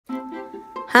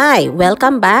Hi,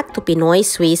 welcome back to Pinoy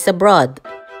Swiss Abroad.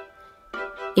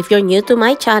 If you're new to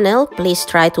my channel, please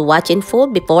try to watch in full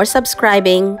before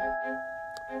subscribing.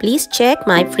 Please check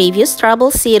my previous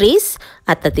travel series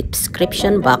at the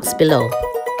description box below.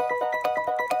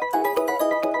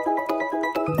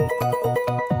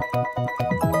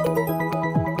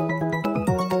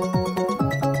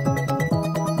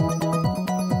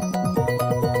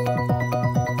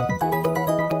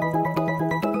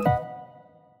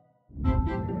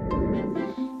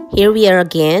 Here we are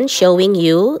again showing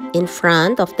you in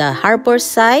front of the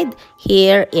harbourside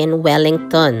here in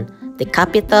Wellington, the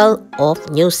capital of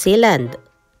New Zealand.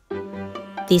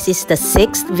 This is the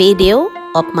 6th video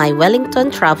of my Wellington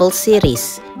travel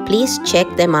series. Please check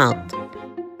them out.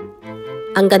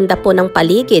 Ang ganda po ng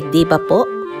paligid, di ba po?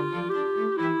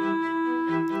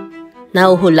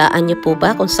 Nahuhulaan niyo po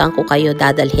ba kung saan ko kayo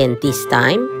dadalhin this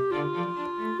time?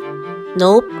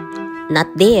 Nope,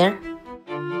 not there.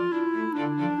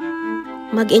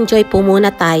 Mag-enjoy po muna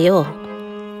tayo.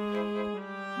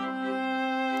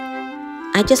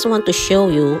 I just want to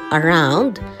show you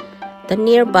around the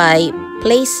nearby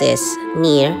places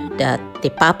near the Te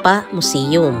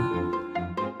Museum.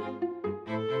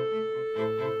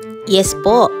 Yes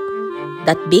po,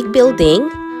 that big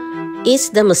building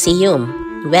is the museum,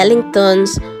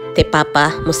 Wellington's Te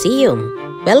Museum.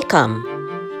 Welcome!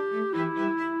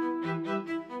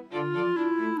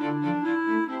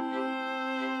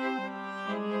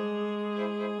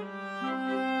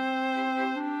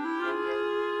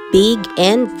 Big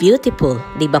and beautiful,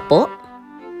 di ba po?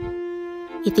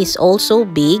 It is also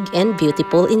big and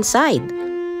beautiful inside.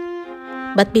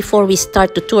 But before we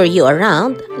start to tour you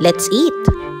around, let's eat.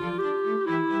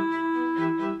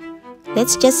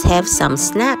 Let's just have some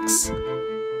snacks.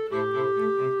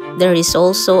 There is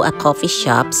also a coffee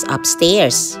shop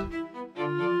upstairs.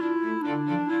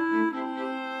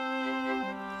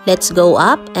 Let's go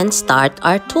up and start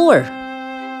our tour.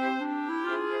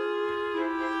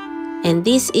 And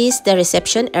this is the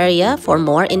reception area for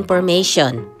more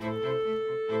information.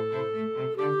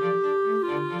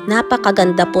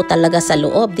 Napakaganda po talaga sa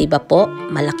loob, di ba po?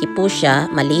 Malaki po siya,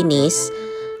 malinis.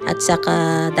 At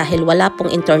saka dahil wala pong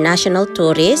international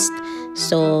tourist,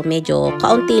 so medyo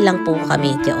kaunti lang po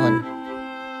kami diyon.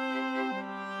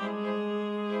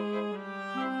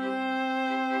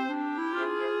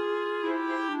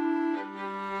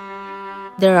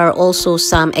 There are also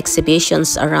some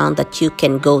exhibitions around that you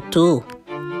can go to.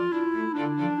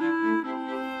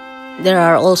 There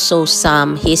are also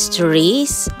some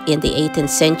histories in the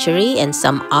 18th century and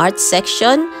some art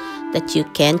section that you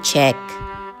can check.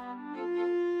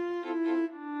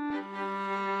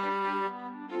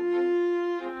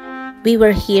 We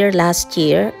were here last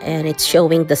year and it's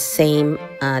showing the same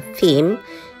theme,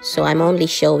 so I'm only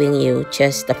showing you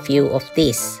just a few of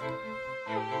these.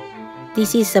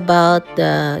 This is about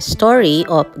the story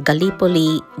of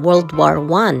Gallipoli World War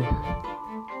I.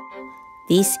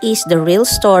 This is the real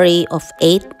story of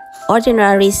 8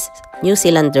 ordinary New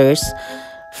Zealanders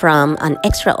from an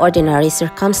extraordinary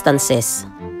circumstances.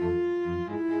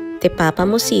 The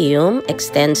Museum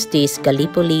extends this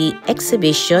Gallipoli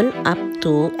exhibition up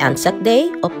to Anzac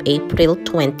Day of April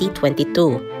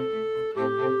 2022.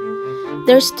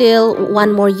 There's still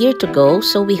one more year to go,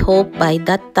 so we hope by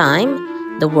that time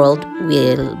the world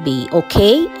will be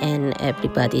okay and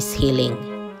everybody's healing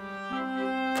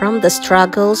from the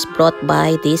struggles brought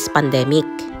by this pandemic.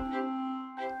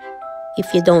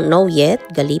 If you don't know yet,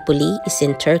 Gallipoli is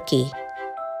in Turkey.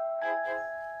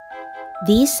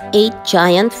 These 8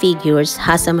 giant figures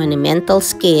has a monumental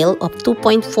scale of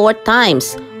 2.4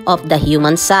 times of the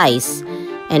human size,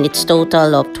 and its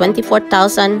total of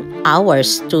 24,000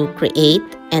 hours to create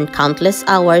and countless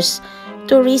hours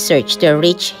to research their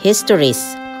rich histories.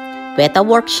 Weta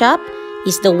Workshop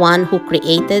is the one who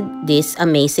created these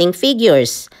amazing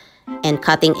figures and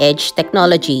cutting-edge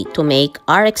technology to make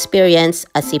our experience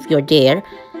as if you're there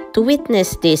to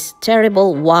witness this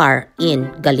terrible war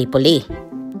in Gallipoli.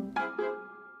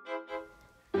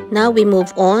 Now we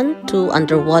move on to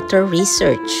underwater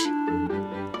research.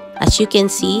 As you can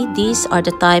see, these are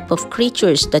the type of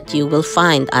creatures that you will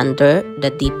find under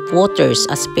the deep waters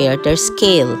as per their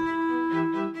scale.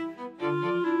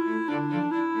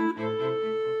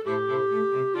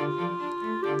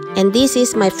 And this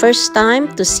is my first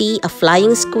time to see a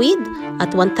flying squid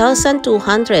at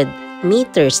 1,200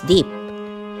 meters deep.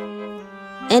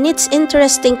 And it's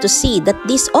interesting to see that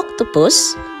this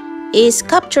octopus is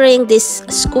capturing this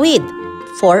squid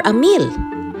for a meal.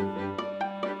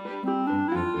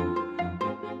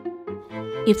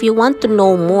 If you want to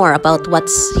know more about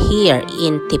what's here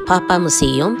in Te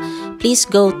Museum, please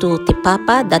go to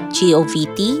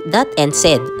tipapa.govt.nz.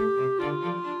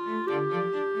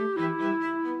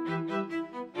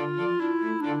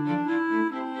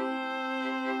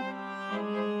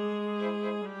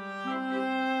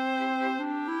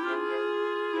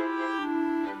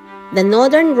 The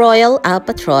Northern Royal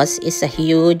Albatross is a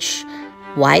huge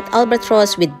white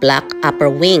albatross with black upper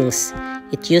wings.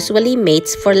 It usually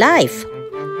mates for life,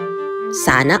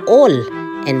 sana all,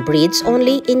 and breeds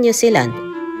only in New Zealand.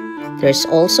 There's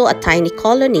also a tiny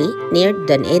colony near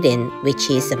Dunedin, which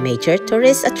is a major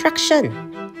tourist attraction.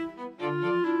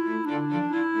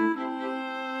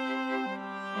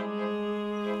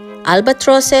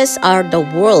 Albatrosses are the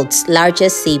world's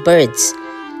largest seabirds.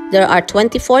 There are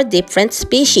 24 different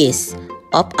species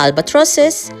of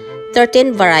albatrosses.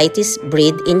 13 varieties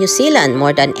breed in New Zealand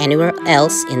more than anywhere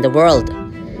else in the world.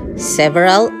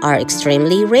 Several are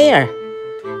extremely rare.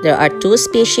 There are 2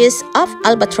 species of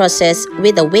albatrosses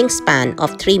with a wingspan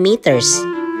of 3 meters.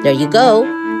 There you go!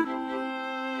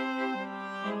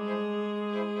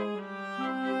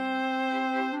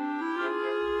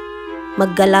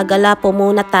 Maggala-gala po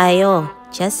muna tayo.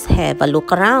 Just have a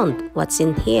look around. What's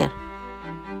in here?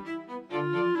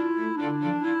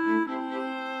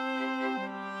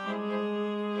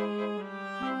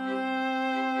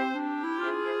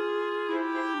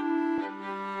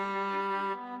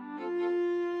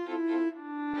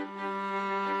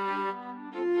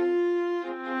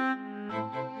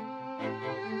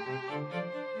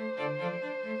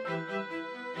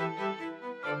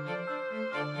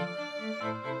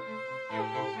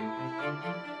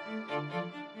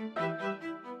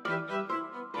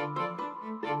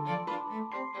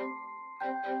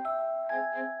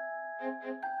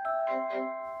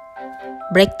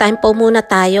 Break time po muna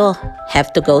tayo.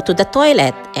 Have to go to the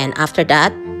toilet, and after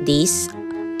that, this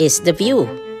is the view.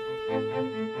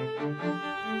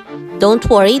 Don't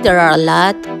worry, there are a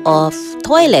lot of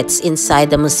toilets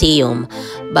inside the museum,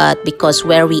 but because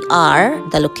where we are,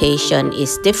 the location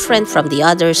is different from the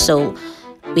others, so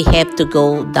we have to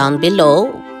go down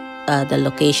below. The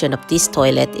location of this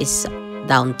toilet is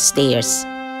downstairs.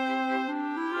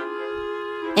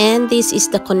 And this is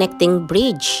the connecting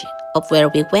bridge of where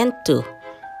we went to.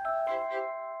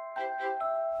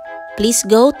 Please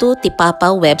go to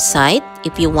Tipapa website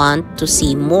if you want to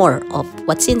see more of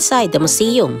what's inside the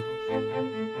museum.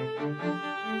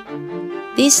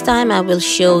 This time I will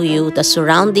show you the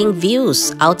surrounding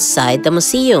views outside the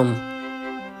museum.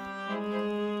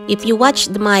 If you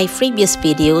watched my previous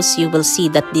videos, you will see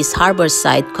that this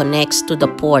harbourside connects to the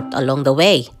port along the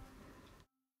way.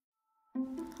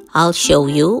 I'll show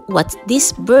you what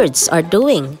these birds are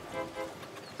doing.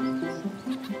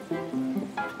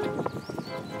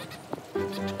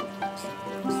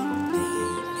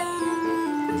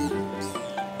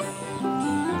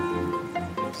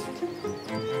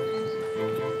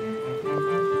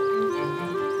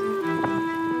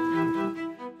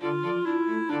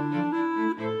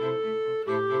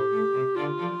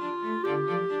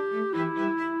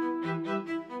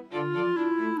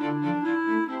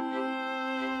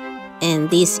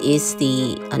 And this is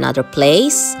another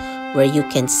place where you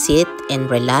can sit and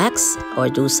relax or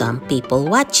do some people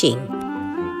watching.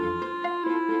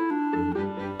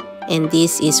 And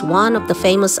this is one of the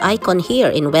famous icon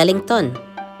here in Wellington.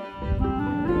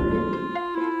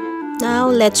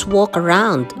 Now let's walk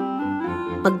around.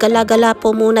 Maggala-gala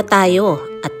po muna tayo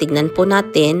at tignan po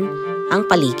natin ang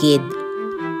paligid.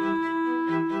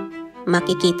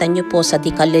 Makikita nyo po sa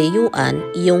di kalayuan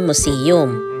yung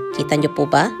museum. Kita nyo po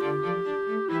ba?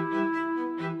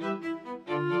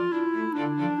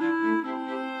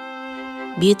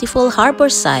 Beautiful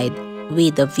harbourside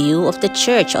with a view of the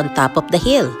church on top of the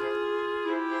hill.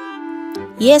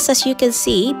 Yes, as you can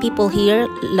see, people here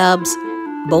loves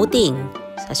boating.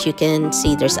 As you can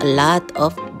see, there's a lot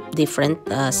of different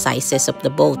sizes of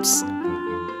the boats.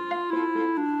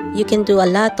 You can do a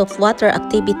lot of water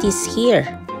activities here.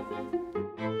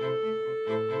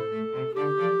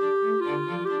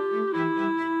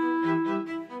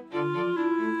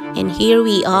 And here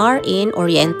we are in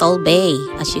Oriental Bay.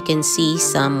 As you can see,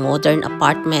 some modern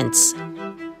apartments.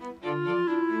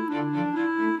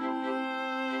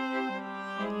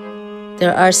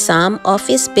 There are some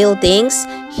office buildings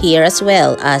here as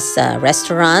well as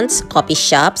restaurants, coffee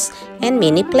shops, and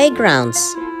mini playgrounds.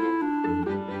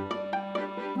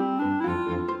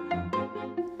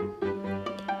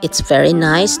 It's very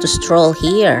nice to stroll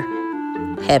here.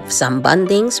 Have some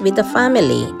bondings with the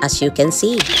family, as you can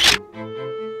see.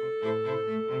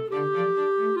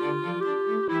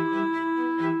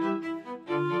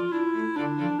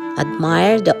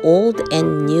 Admire the old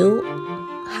and new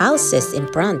houses in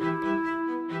front.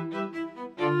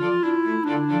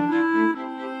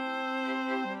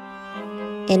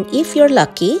 And if you're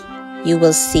lucky, you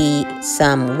will see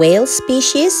some whale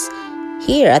species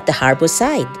here at the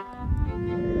harbourside.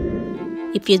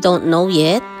 If you don't know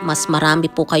yet, mas marami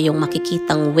po kayong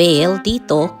makikitang whale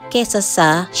dito kesa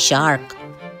sa shark.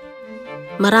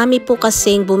 Marami po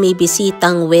kasing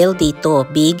bumibisitang whale dito,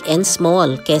 big and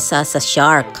small, kesa sa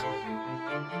shark.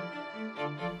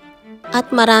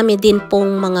 At marami din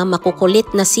pong mga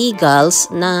makukulit na seagulls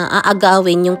na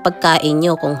aagawin yung pagkain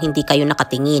nyo kung hindi kayo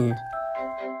nakatingin.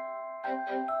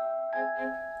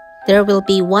 There will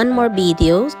be one more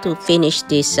video to finish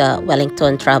this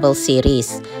Wellington travel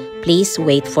series. Please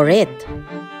wait for it.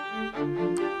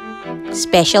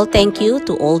 Special thank you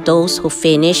to all those who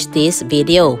finished this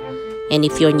video. And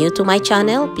if you're new to my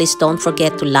channel, please don't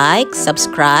forget to like,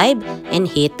 subscribe, and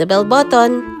hit the bell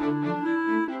button.